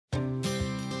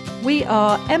We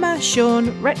are Emma,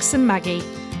 Shaun, Rex and Maggie.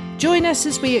 Join us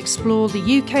as we explore the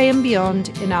UK and beyond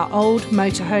in our old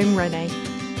motorhome Renault.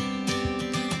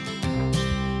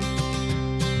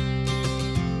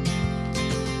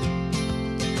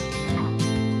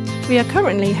 We are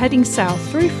currently heading south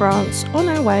through France on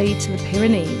our way to the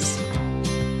Pyrenees.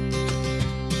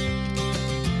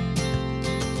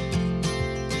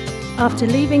 After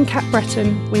leaving Cap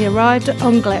Breton, we arrived at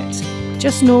Anglet,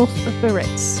 just north of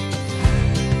Biarritz.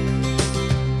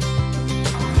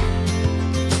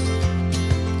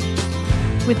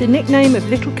 With the nickname of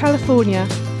Little California,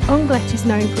 Anglet is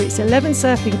known for its 11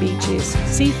 surfing beaches,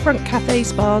 seafront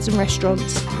cafes, bars and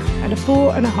restaurants, and a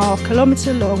 4.5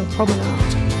 kilometre long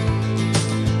promenade.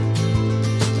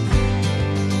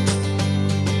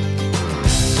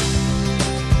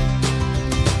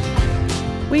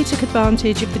 We took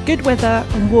advantage of the good weather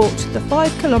and walked the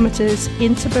 5 kilometres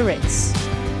into Biarritz.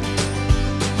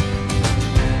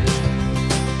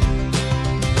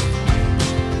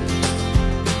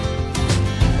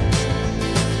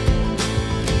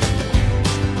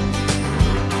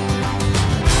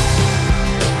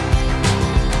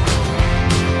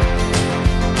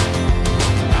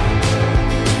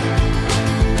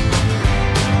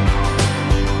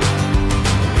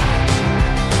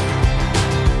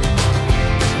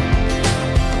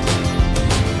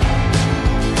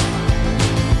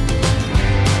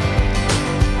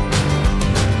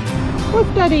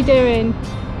 What's Daddy doing?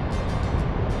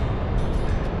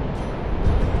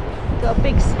 Got a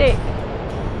big stick.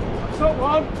 I've got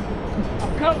one.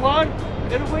 I've got one.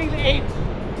 Gonna wheel it in.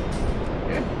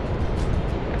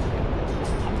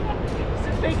 It's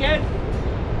a big head.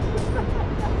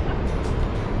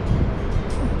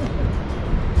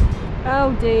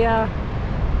 Oh dear.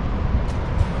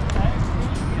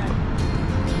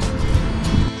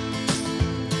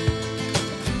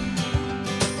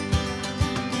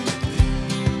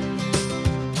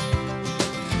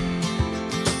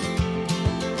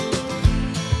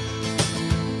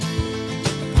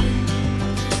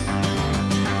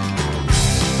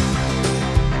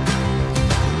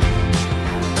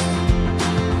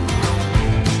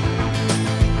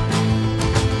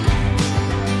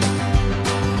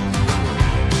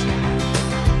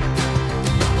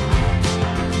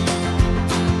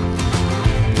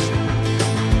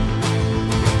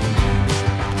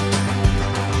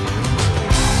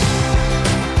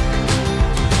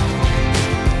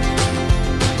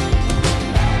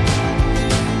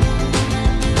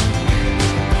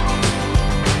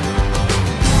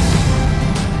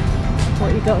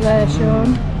 Got there,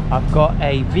 Shaun? I've got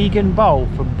a vegan bowl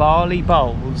from Barley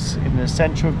Bowls in the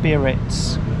centre of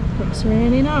Biarritz. Looks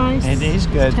really nice. It is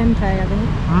good. It's tempeh, I think.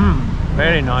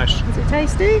 Very nice. Is it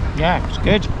tasty? Yeah, it's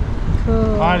good.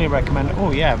 Cool. Highly recommend it.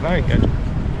 Oh yeah, very good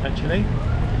actually.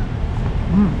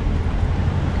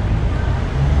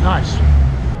 Nice.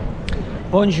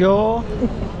 Bonjour.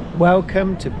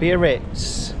 Welcome to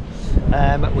Biarritz.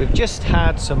 We've just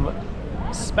had some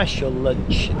special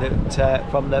lunch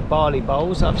that from the Barley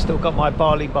Bowls. I've still got my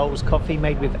Barley Bowls coffee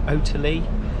made with Oatly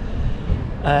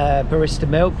barista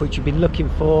milk, which you've been looking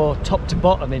for top to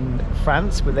bottom in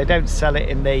France, but they don't sell it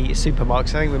in the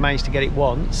supermarkets. I think we managed to get it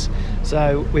once,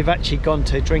 so we've actually gone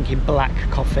to drinking black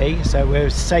coffee, so we're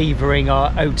savouring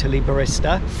our Oatly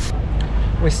barista.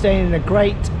 We're staying in a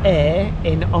great air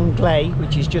in Anglet,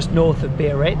 which is just north of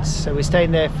Biarritz. So we're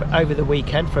staying there over the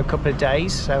weekend for a couple of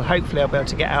days. So hopefully I'll be able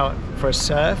to get out for a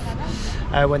surf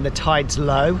when the tide's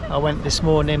low. I went this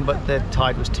morning, but the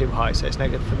tide was too high, so it's no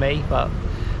good for me. But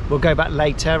we'll go back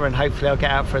later and hopefully I'll get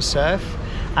out for a surf.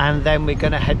 And then we're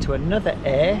going to head to another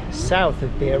air south of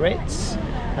Biarritz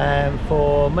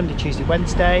for Monday, Tuesday,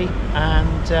 Wednesday,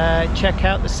 and check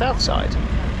out the south side.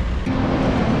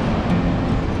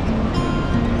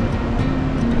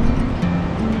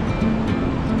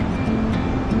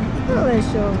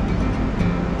 Bonjour.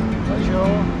 Bonjour.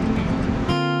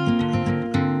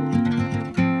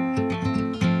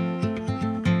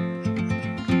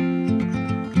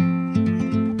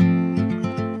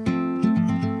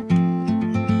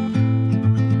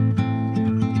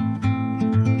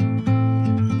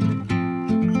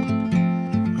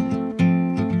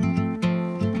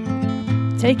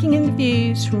 Taking in the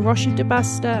views from Cote de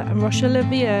Basques and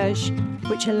Roche-la-Vierge,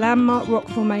 which are landmark rock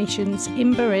formations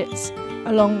in Biarritz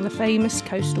along the famous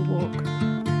coastal walk.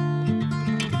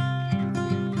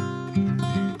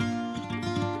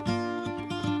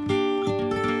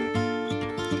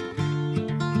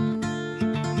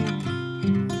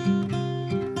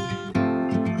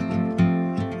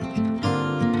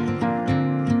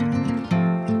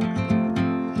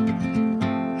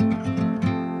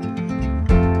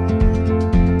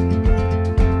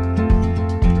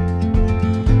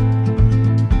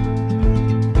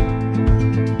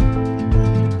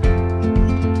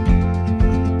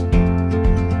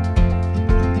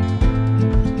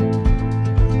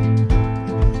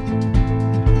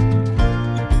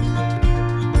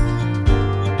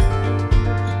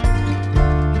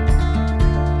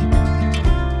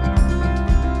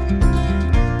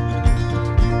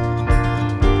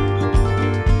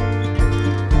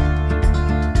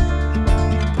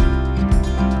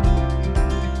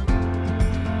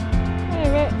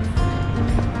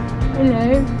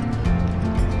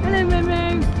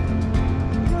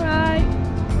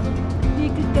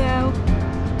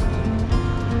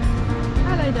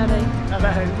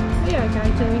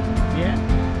 already. Yeah,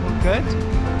 all good.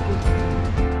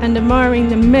 And admiring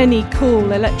the many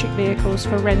cool electric vehicles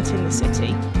for rent in the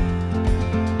city.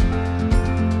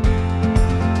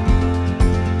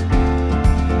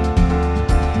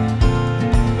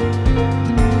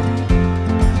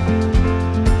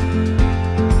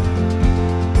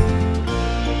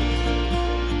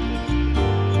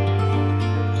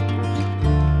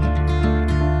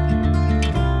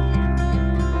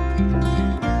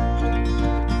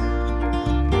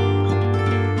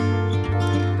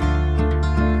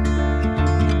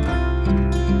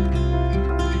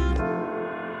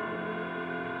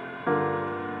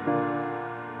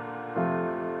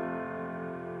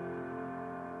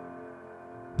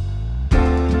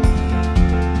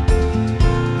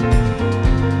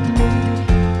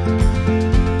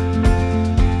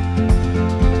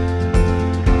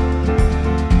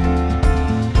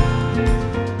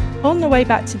 On the way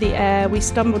back to the air, we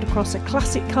stumbled across a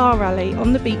classic car rally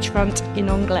on the beachfront in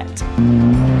Anglet.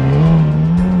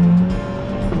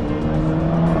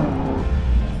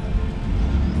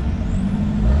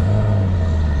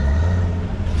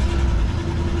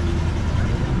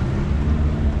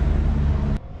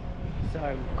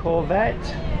 So,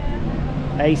 Corvette,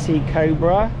 AC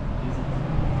Cobra,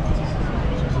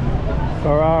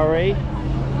 Ferrari,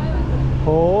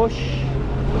 Porsche,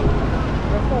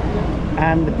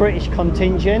 and the British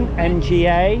contingent,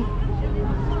 NGA,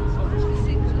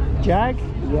 Jag,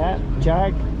 yeah,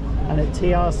 Jag, and a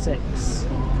TR6.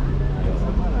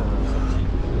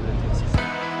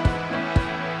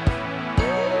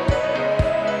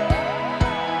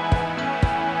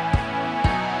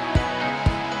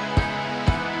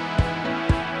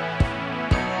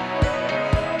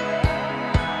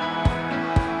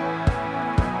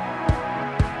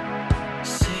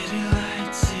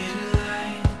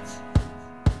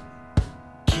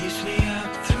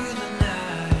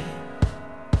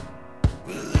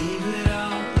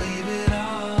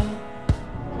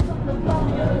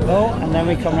 And then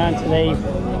we come round to the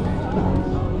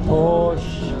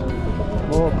Porsche,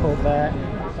 more Corvette,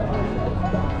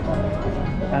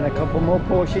 and a couple more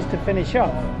Porsches to finish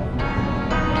off.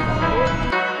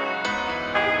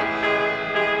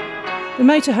 The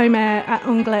motorhome air at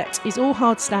Anglet is all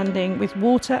hard standing with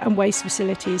water and waste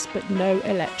facilities but no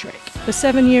electric. For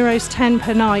 €7.10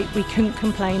 per night we couldn't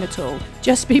complain at all.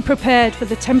 Just be prepared for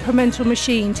the temperamental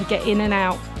machine to get in and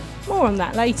out. More on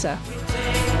that later.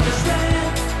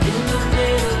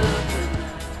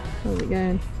 Where are we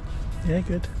going? Yeah,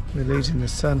 good. We're losing the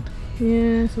sun.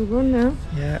 Yeah, it's all gone now.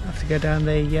 Yeah, I have to go down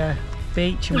the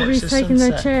beach and watch the Everybody's taking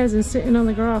sunset. their chairs and sitting on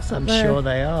the grass up there. I'm sure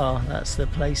they are. That's the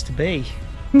place to be.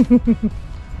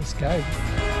 Let's go.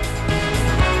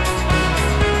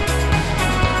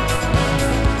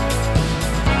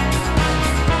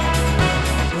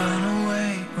 Run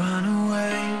away, run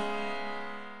away.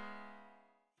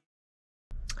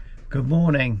 Good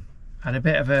morning. Had a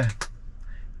bit of a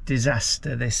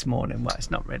disaster this morning. Well, it's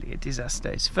not really a disaster,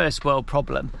 it's a first world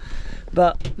problem,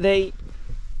 but the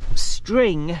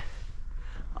string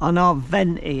on our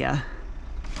vent here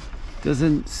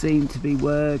doesn't seem to be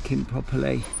working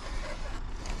properly.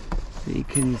 So you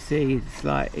can see it's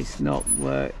like it's not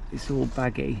work, it's all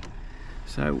baggy.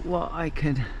 So what I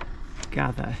can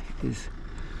gather is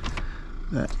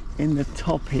that in the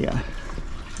top here,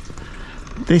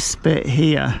 this bit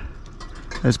here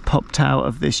has popped out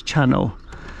of this channel.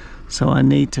 So I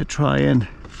need to try and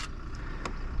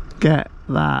get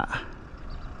that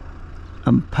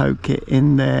and poke it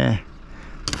in there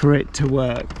for it to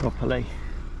work properly.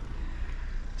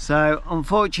 So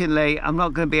unfortunately I'm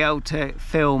not going to be able to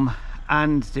film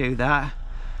and do that,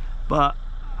 but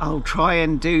I'll try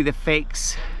and do the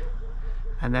fix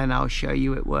and then I'll show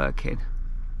you it working.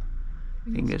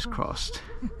 Fingers crossed.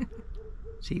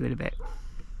 See you in a bit.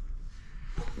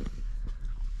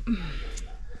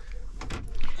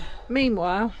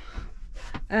 Meanwhile,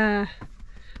 we're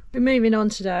moving on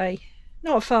today.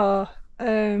 Not far.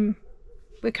 We're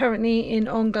currently in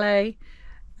Anglet,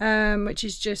 which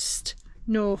is just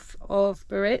north of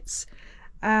Biarritz,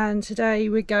 and today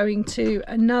we're going to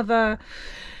another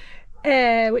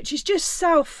air which is just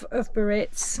south of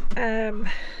Biarritz.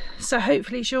 So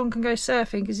hopefully Shaun can go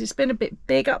surfing because it's been a bit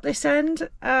big up this end.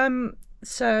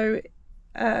 So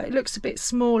it looks a bit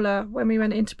smaller. When we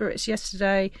went into Biarritz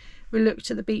yesterday, we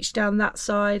looked at the beach down that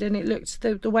side and it looked,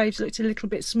 the waves looked a little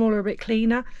bit smaller, a bit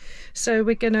cleaner. So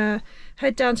we're gonna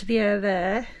head down to the air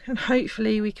there and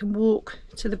hopefully we can walk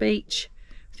to the beach.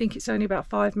 I think it's only about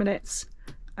 5 minutes.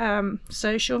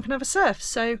 So Shaun can have a surf.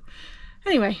 So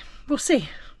anyway, we'll see.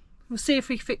 We'll see if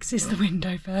he fixes the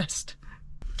window first.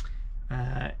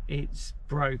 It's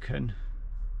broken.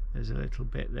 there's a little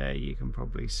bit there you can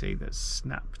probably see that's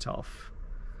snapped off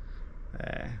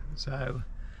there. So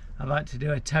I've had to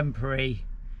do a temporary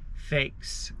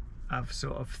fix. I've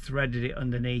sort of threaded it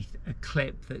underneath a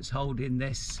clip that's holding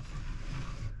this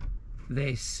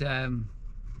mesh,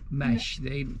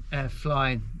 the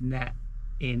fly net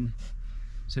in.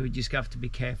 So we just have to be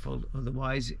careful,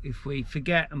 otherwise if we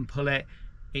forget and pull it,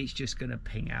 it's just going to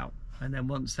ping out, and then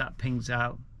once that pings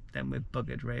out, then we're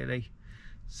buggered really.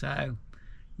 So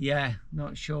yeah,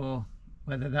 not sure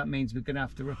whether that means we're going to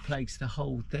have to replace the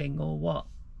whole thing or what,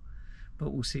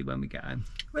 but we'll see when we get home.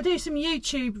 We'll do some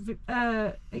YouTube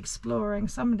exploring.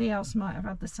 Somebody else might have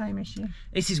had the same issue.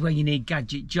 This is where you need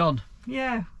Gadget John.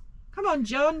 Yeah, come on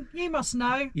John, you must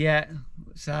know. Yeah,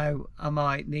 so I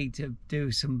might need to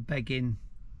do some begging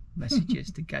messages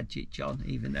to Gadget John,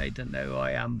 even though he doesn't know who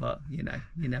I am, but you know,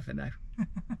 you never know.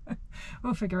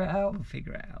 We'll figure it out. We'll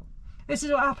figure it out. This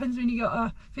is what happens when you got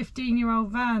a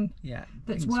 15-year-old van. Yeah,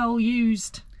 that's well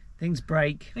used. Things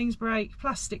break. Things break.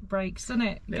 Plastic breaks, doesn't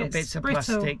it? Little bits of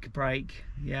plastic break.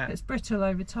 Yeah. It's brittle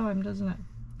over time, doesn't it?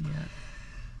 Yeah.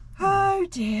 Oh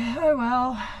dear. Oh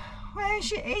well. Well,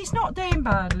 he's not doing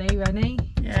badly, Rennie.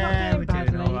 Yeah, we're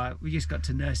doing all right. We just got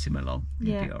to nurse him along.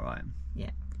 He'll be all right. Yeah.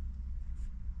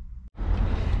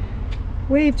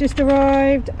 We've just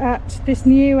arrived at this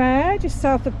new air just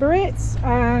south of Biarritz,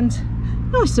 and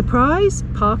nice surprise,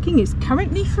 parking is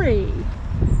currently free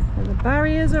and the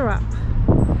barriers are up.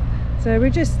 So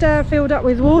we're just filled up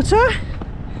with water.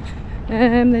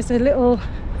 There's a little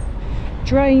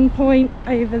drain point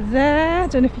over there. I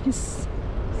don't know if you can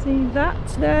see that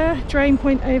there. Drain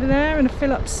point over there, and a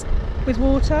fill ups with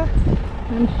water.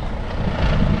 And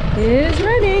here's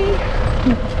Rennie.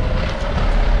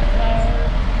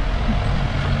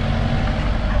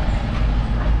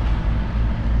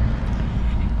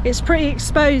 It's pretty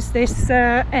exposed, this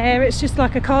air. It's just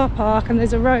like a car park, and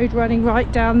there's a road running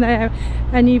right down there,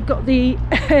 and you've got the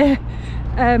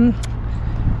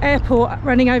airport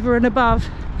running over and above.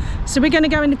 So we're going to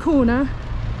go in the corner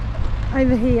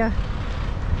over here.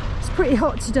 It's pretty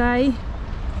hot today,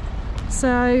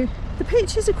 so the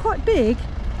pictures are quite big.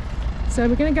 So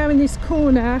we're going to go in this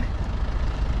corner,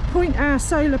 point our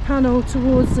solar panel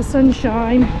towards the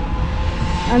sunshine,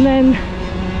 and then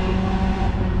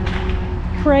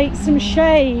create some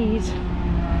shade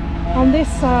on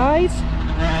this side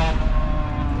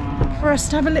for us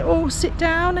to have a little sit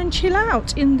down and chill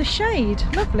out in the shade.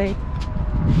 Lovely.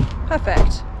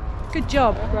 Perfect. Good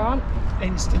job, Grant.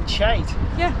 Instant shade.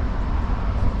 Yeah.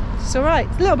 It's all right.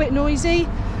 It's a little bit noisy,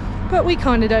 but we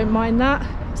kind of don't mind that.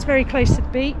 It's very close to the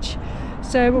beach,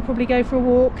 so we'll probably go for a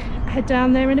walk, head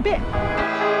down there in a bit.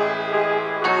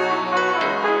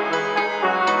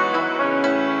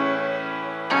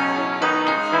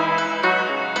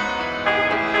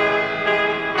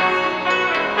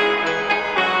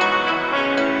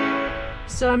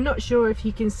 So I'm not sure if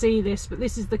you can see this, but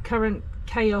this is the current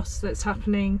chaos that's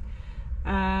happening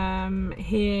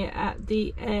here at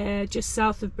the air just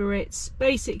south of Biarritz.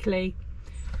 Basically,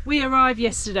 we arrived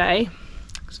yesterday,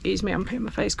 excuse me, I'm putting my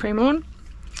face cream on,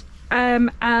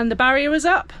 and the barrier was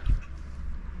up,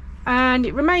 and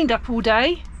it remained up all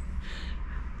day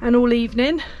and all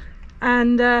evening,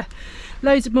 and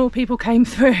loads of more people came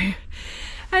through.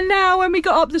 And now when we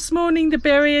got up this morning,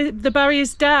 the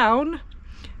barrier's down.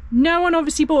 No one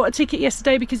obviously bought a ticket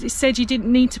yesterday because it said you didn't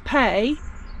need to pay,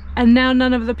 and now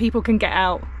none of the people can get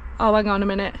out. Oh, hang on a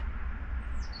minute.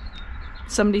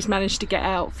 Somebody's managed to get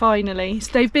out finally.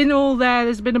 So they've been all there.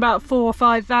 There's been about 4 or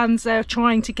 5 vans there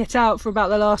trying to get out for about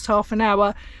the last half an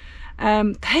hour.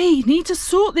 They need to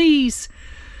sort these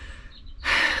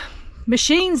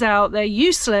machines out. They're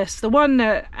useless. The one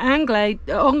at Anglet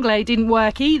didn't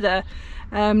work either,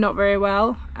 not very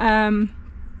well.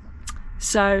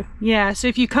 So yeah, so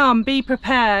if you come, be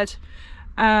prepared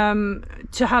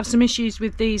to have some issues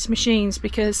with these machines,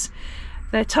 because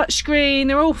they're touchscreen,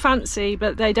 they're all fancy,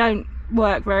 but they don't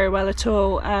work very well at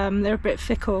all. They're a bit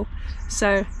fickle.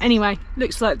 So anyway,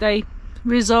 looks like they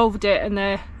resolved it and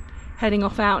they're heading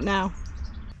off out now.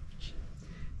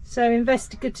 So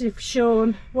investigative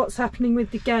Shaun, what's happening with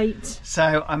the gate?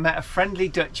 So I met a friendly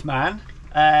Dutch man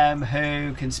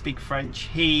who can speak French.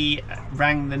 He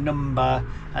rang the number,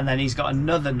 and then he's got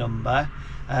another number,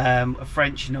 a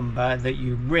French number that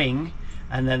you ring,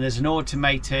 and then there's an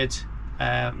automated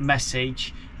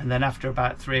message, and then after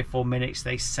about 3 or 4 minutes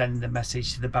they send the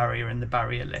message to the barrier, and the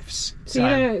barrier lifts. So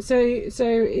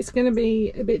it's going to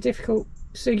be a bit difficult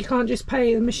So you can't just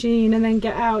pay the machine and then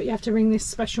get out. You have to ring this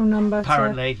special number.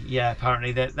 Apparently, yeah.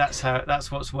 Apparently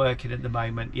that's what's working at the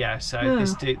moment. Yeah. So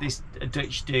this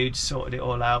Dutch dude sorted it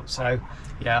all out. So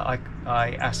yeah,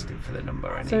 I asked him for the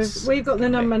number, and so we've got the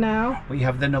number now. We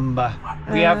have the number.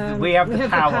 We have the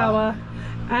power.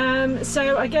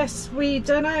 So I guess we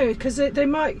don't know, because they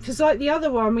might, because like the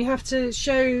other one, we have to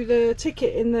show the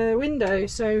ticket in the window.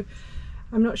 So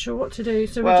I'm not sure what to do.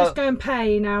 So we'll just go and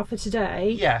pay now for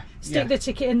today. Yeah. Stick the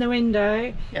ticket in the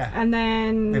window. Yeah. And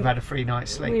then we've had a free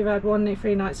night's sleep. We've had one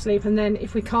free night's sleep, and then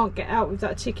if we can't get out with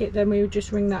that ticket, then we would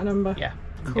just ring that number. Yeah.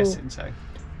 I'm cool. guessing so.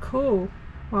 Cool.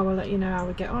 Well, we'll let you know how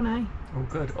we get on, eh? Oh,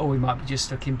 good. Or we might be just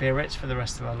stuck in Biarritz for the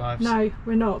rest of our lives. No,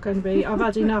 we're not going to be. I've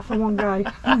had enough in one go.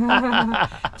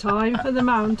 Time for the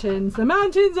mountains. The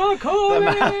mountains are calling.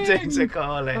 The mountains are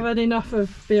calling. I've had enough of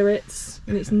Biarritz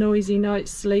and its noisy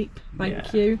night's sleep.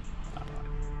 Thank you.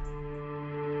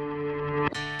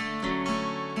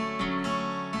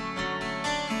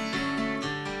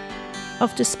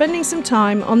 After spending some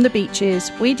time on the beaches,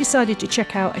 we decided to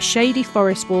check out a shady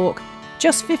forest walk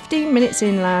just 15 minutes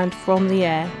inland from the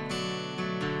Air.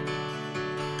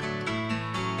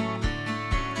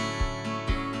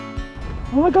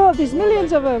 Oh my god, there's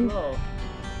millions of them! You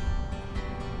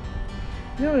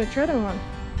don't want to tread on one.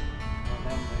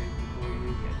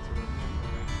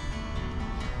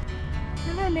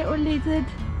 Hello, little lizard.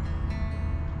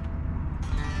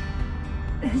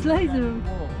 There's loads of them.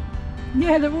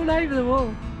 Yeah, they're all over the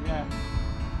wall. Yeah.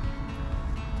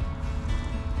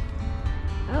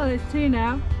 Oh, there's two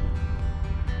now.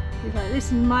 He's like, this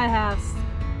is my house.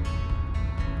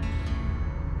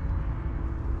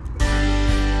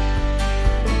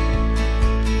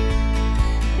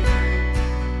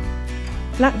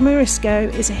 Lac Morisco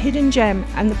is a hidden gem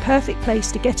and the perfect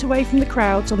place to get away from the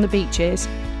crowds on the beaches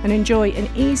and enjoy an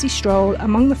easy stroll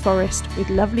among the forest with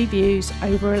lovely views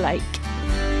over a lake.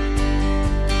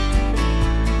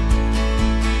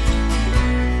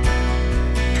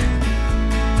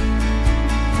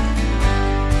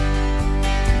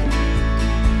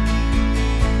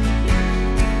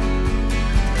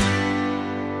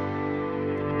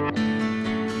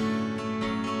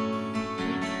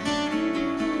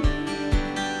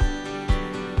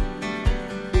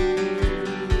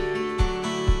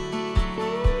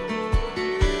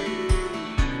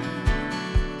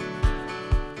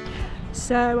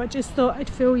 So I just thought I'd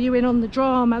fill you in on the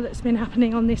drama that's been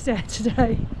happening on this Air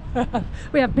today.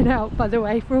 We have been out, by the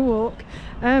way, for a walk.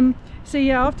 So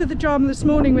yeah, after the drama this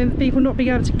morning with people not being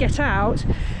able to get out,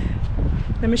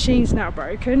 the machine's now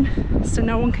broken, so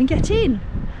no one can get in.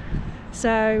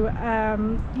 So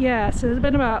yeah, so there's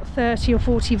been about 30 or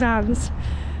 40 vans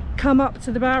come up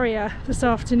to the barrier this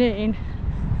afternoon,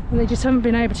 and they just haven't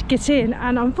been able to get in.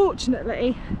 And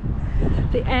unfortunately,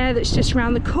 the Air that's just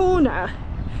around the corner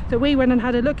that we went and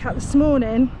had a look at this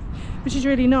morning, which is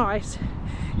really nice,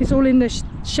 it's all in the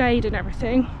shade and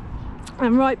everything,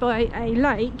 and right by a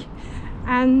lake,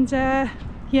 and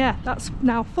yeah, that's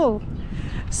now full.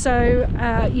 So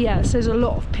yeah, so there's a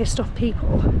lot of pissed off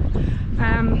people.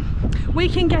 We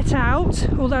can get out,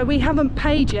 although we haven't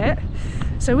paid yet,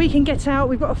 so we can get out.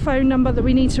 We've got a phone number that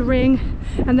we need to ring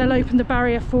and they'll open the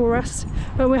barrier for us,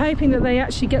 but we're hoping that they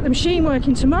actually get the machine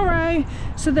working tomorrow,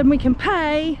 so then we can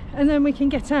pay and then we can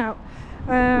get out.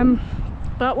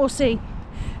 But we'll see.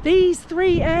 These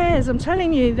three Airs, I'm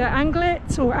telling you, the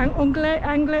Anglet or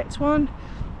Anglet one,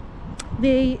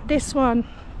 this one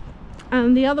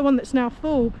and the other one that's now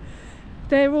full,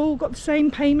 they're all got the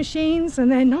same pay machines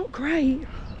and they're not great.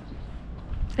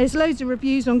 There's loads of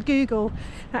reviews on Google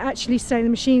that actually say the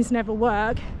machines never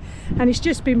work, and it's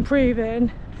just been proven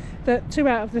that 2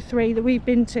 out of the 3 that we've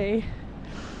been to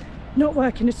not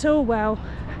working at all well.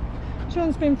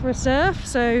 Shaun's been for a surf,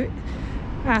 so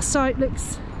our site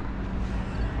looks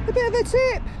a bit of a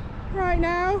tip right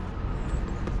now.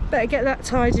 Better get that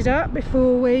tidied up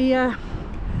before we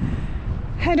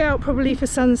head out, probably for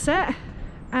sunset.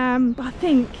 But I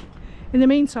think in the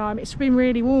meantime, it's been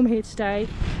really warm here today.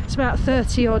 It's about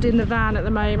 30 odd in the van at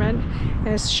the moment,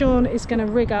 as Shaun is going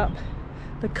to rig up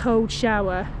the cold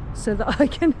shower so that I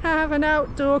can have an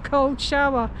outdoor cold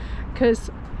shower, because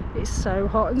it's so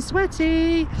hot and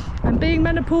sweaty, and being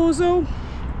menopausal,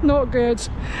 not good.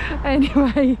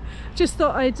 Anyway, just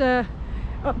thought I'd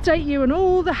update you on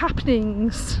all the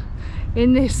happenings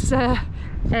in this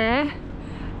Air,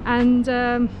 and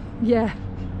yeah,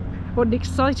 what an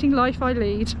exciting life I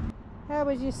lead. How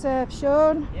was your surf,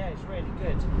 Shaun? Yeah, it's really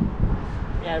good.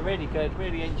 Yeah, really good.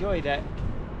 Really enjoyed it.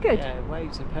 Good. Yeah,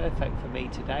 waves are perfect for me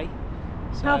today.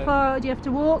 So How far do you have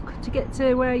to walk to get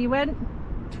to where you went?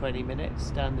 20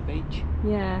 minutes down the beach.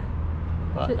 Yeah.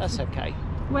 But that's okay.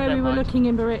 where we were looking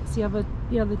in Biarritz the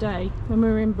other day, when we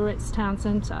were in Biarritz town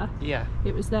centre. Yeah.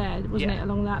 It was there, wasn't it,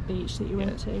 along that beach that you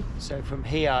went to? So from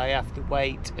here I have to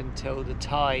wait until the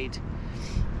tide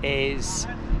is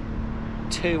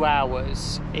 2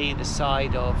 hours either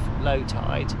side of low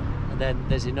tide, and then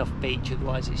there's enough beach,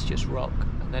 otherwise it's just rock.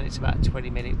 And then it's about a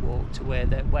 20-minute walk to where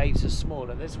the waves are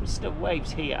smaller. There's still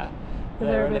waves here, but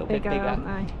they're a little bit bigger, aren't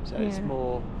they? so it's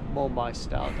more my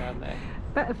style down there.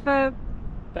 Better for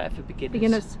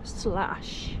beginners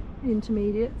 /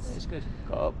 intermediates. It's good.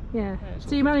 Got up. Yeah. It's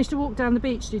So you managed to walk down the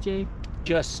beach, did you?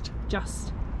 Just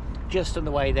on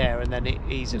the way there, and then it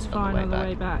eases on the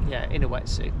way back. Yeah, in a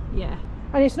wetsuit. Yeah.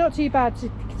 And it's not too bad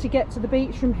to get to the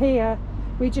beach from here.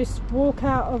 We just walk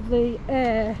out of the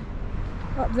air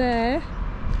up there,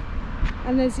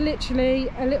 and there's literally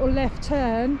a little left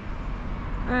turn,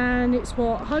 and it's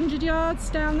what, 100 yards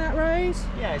down that road?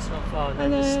 Yeah, it's not far. And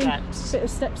then then steps. a bit of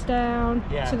steps down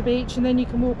Yeah. to the beach, and then you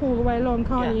can walk all the way along,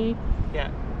 can't you? Yeah.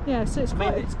 Yeah, so it's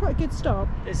quite a good stop.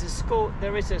 There's a school.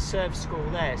 There is a surf school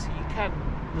there, so you can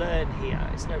learn here.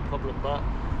 It's no problem, but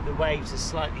the waves are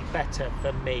slightly better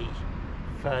for me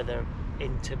further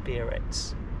into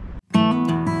Biarritz.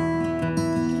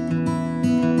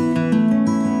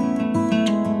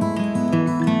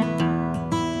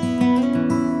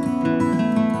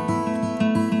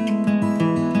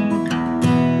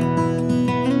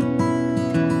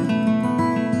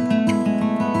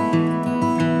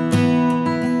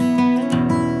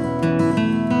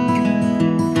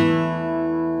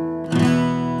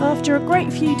 After a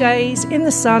great few days in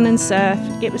the sun and surf,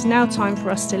 it was now time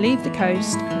for us to leave the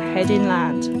coast and head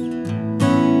inland.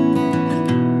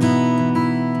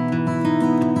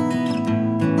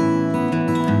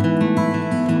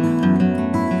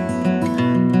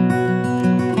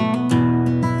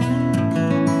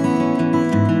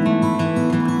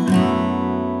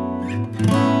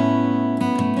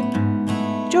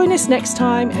 Join us next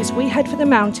time as we head for the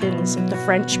mountains of the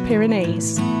French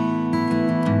Pyrenees.